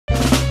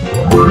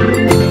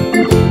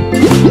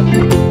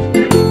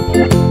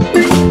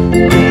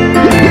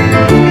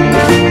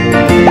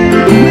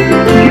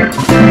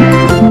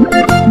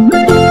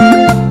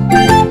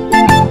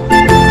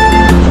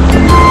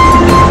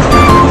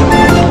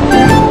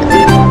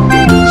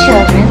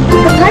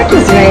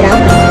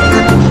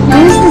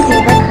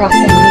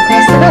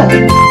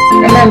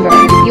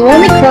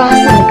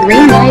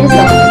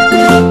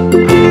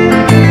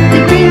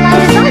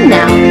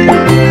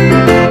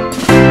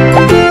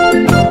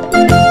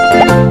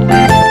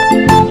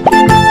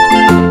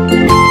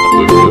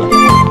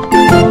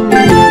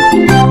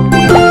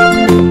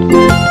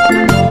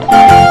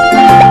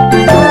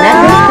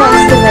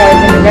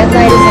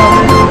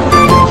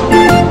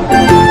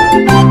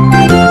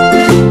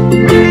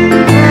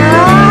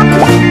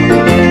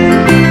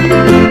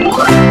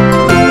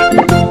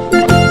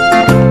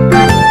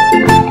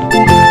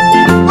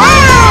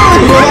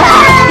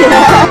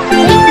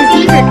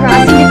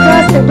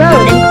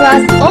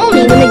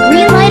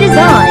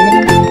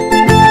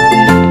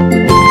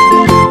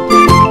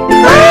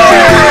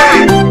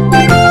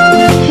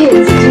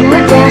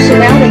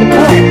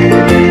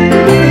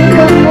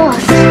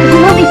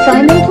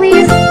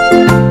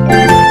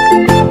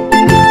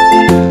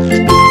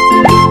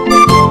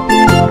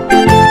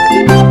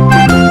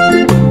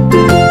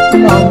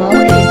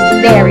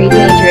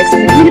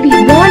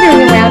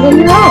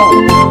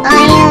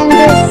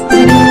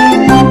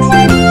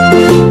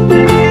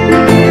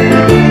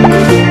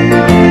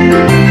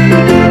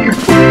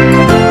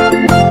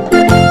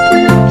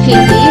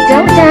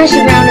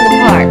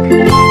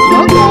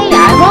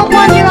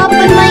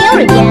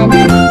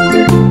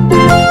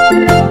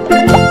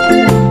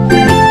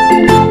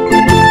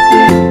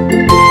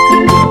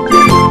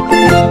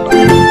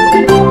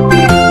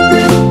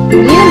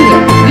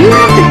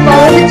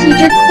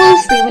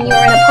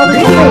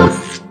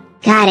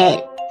Got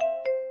it.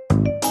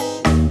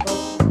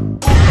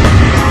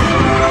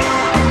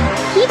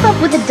 Keep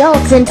up with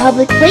adults in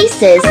public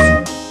places.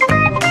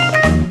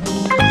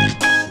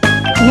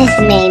 Miss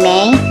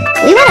May,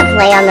 we want to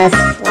play on the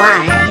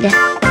slide.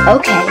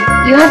 Okay,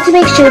 you have to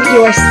make sure that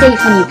you are safe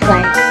when you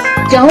play.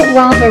 Don't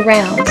romp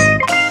around.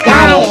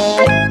 Got it.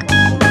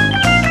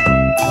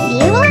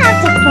 You will have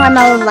to form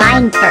a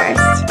line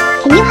first.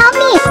 Can you help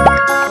me?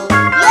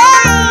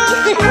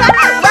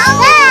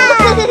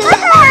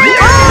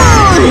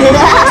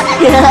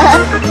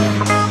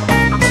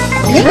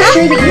 Make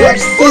sure that you are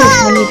safe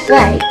when you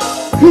play.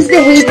 Whose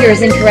behavior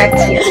is incorrect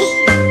here?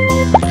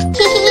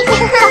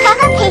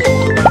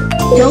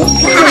 Don't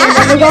stand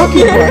on the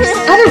rocking horse,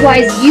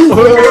 otherwise you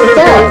will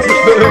fall.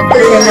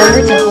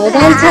 Remember to hold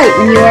on tight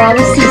when you are on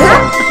the seesaw.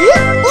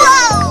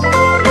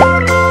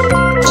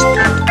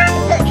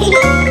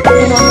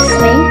 And on the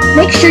swing,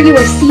 make sure you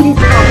are seated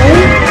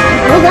properly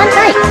and hold on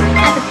tight.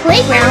 At the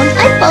playground,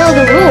 I follow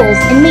the rules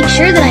and make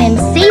sure that I am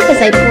safe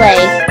as I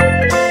play.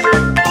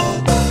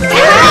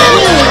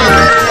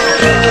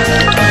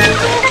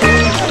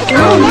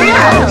 Oh no!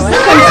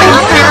 Something's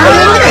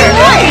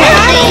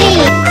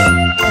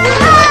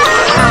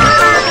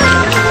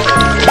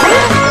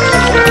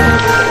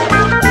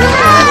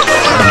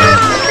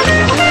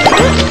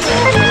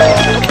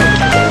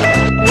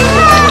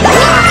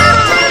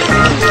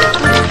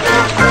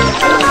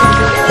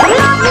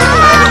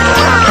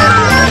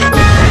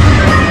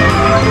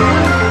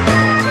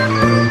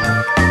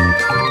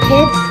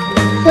Kids,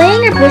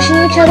 playing or pushing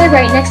each other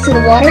right next to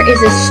the water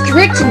is a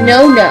strict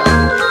no-no.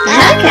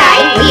 Okay,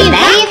 you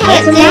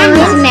put down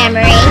his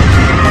memory.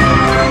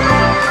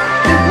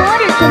 The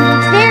water can be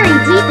very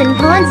deep in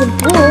ponds and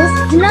pools.